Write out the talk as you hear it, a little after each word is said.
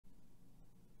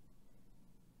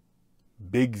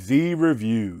Big Z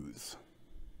Reviews.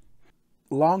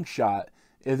 Long Shot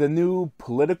is a new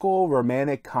political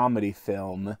romantic comedy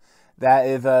film that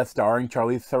is starring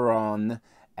Charlize Theron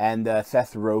and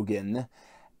Seth Rogen.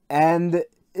 And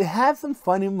it has some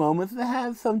funny moments, it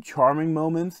has some charming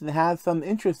moments, it has some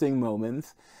interesting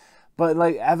moments. But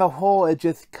like as a whole, it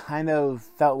just kind of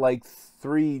felt like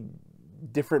three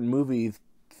different movies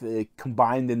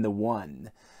combined into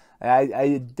one.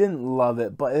 I didn't love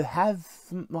it, but it has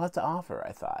lots to offer,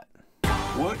 I thought.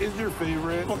 What is your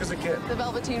favorite book as a kid? The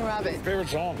Velveteen Rabbit. Favorite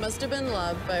song? Must Have Been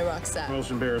Love by Roxette.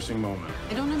 Most embarrassing moment?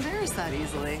 I don't embarrass that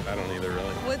easily. I don't either,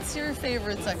 really. What's your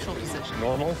favorite sexual position?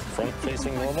 Normal?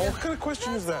 Front-facing normal? What kind of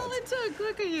question is that? That's all it took.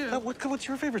 Look at you. What's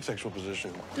your favorite sexual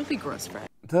position? Don't be gross, Fred.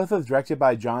 This was directed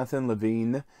by Jonathan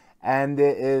Levine, and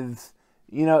it is,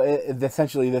 it's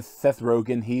essentially this Seth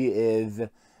Rogen. He is,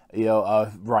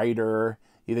 a writer,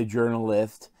 he's a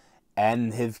journalist,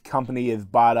 and his company is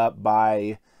bought up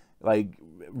by, like,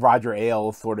 Roger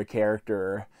Ailes sort of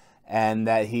character, and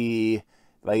that he,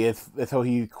 so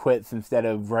he quits instead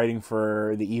of writing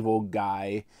for the evil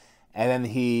guy, and then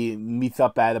he meets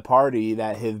up at a party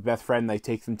that his best friend,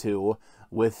 takes him to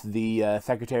with the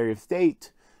Secretary of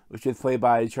State, which is played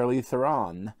by Charlize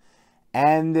Theron.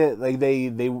 And they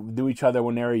knew each other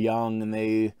when they were young, and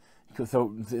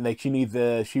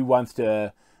she wants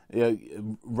to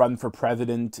run for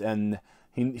president, and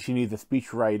she needs a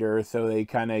speechwriter, so they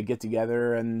kind of get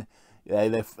together, and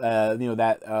an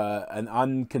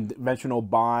unconventional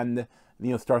bond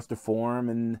starts to form,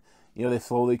 and they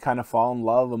slowly kind of fall in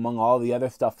love among all the other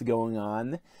stuff going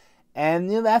on,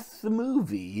 and that's the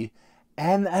movie.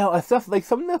 And stuff like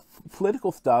some of the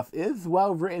political stuff is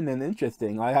well written and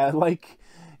interesting. I like,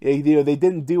 they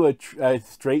didn't do a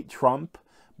straight Trump,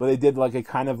 but they did like a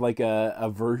kind of like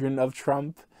a version of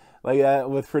Trump. That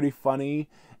was pretty funny.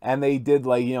 And they did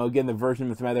again the version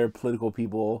with some other political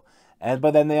people.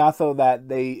 But then they also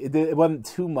it wasn't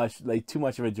too much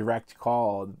of a direct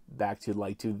call back to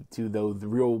those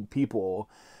real people,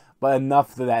 but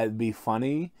enough that it'd be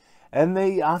funny. And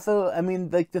they also,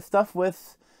 the stuff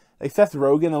with Seth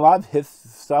Rogen, a lot of his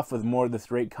stuff was more the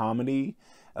straight comedy.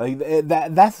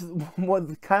 That's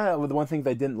what kind of the one thing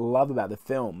I didn't love about the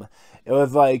film. It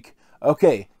was like,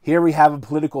 okay, here we have a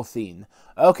political scene.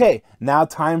 Okay, now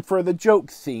time for the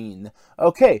joke scene.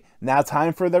 Okay, now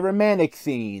time for the romantic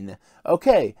scene.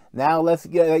 Okay, now let's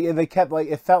get. They kept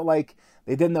it felt like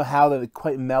they didn't know how to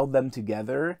quite meld them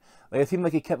together. It seemed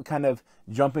like it kept kind of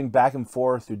jumping back and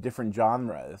forth through different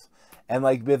genres, and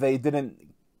they didn't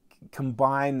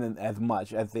combine as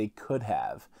much as they could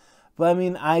have. But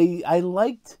I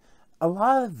liked a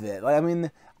lot of it. I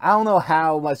don't know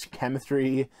how much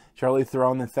chemistry Charlize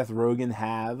Theron and Seth Rogen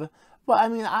have, but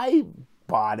I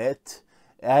bought it,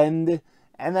 and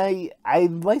I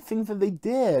like things that they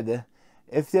did.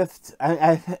 It's just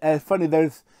it's funny.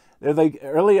 There's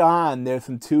early on there's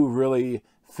some two really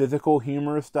physical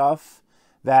humor stuff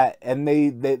that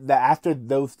after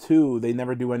those two they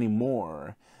never do any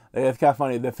more. It's kind of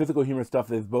funny. The physical humor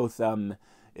stuff is both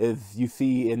is you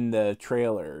see in the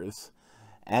trailers,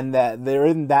 and that there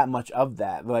isn't that much of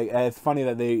that. It's funny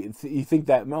that you think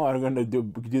that I'm going to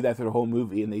do that through the whole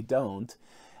movie, and they don't.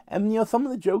 And some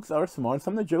of the jokes are smart,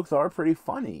 some of the jokes are pretty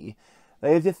funny.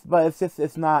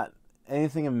 It's not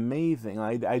anything amazing.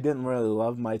 I didn't really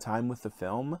love my time with the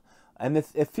film, and it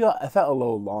felt a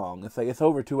little long. It's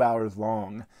over 2 hours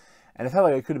long, and it felt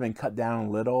like it could have been cut down a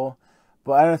little.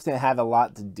 But I understand it had a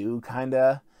lot to do,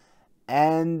 kinda,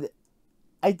 and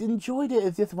I enjoyed it.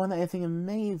 It just wasn't anything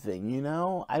amazing,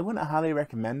 I wouldn't highly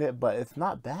recommend it, but it's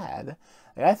not bad.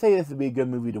 I say this would be a good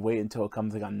movie to wait until it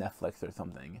comes on Netflix or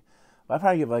something. But I'd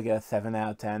probably give a 7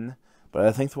 out of 10.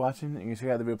 But thanks for watching, and you can check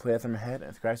out the video play from my head,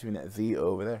 and subscribe to me at Z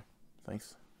over there.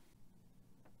 Thanks.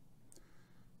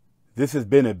 This has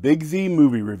been a Big Z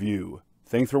movie review.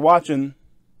 Thanks for watching.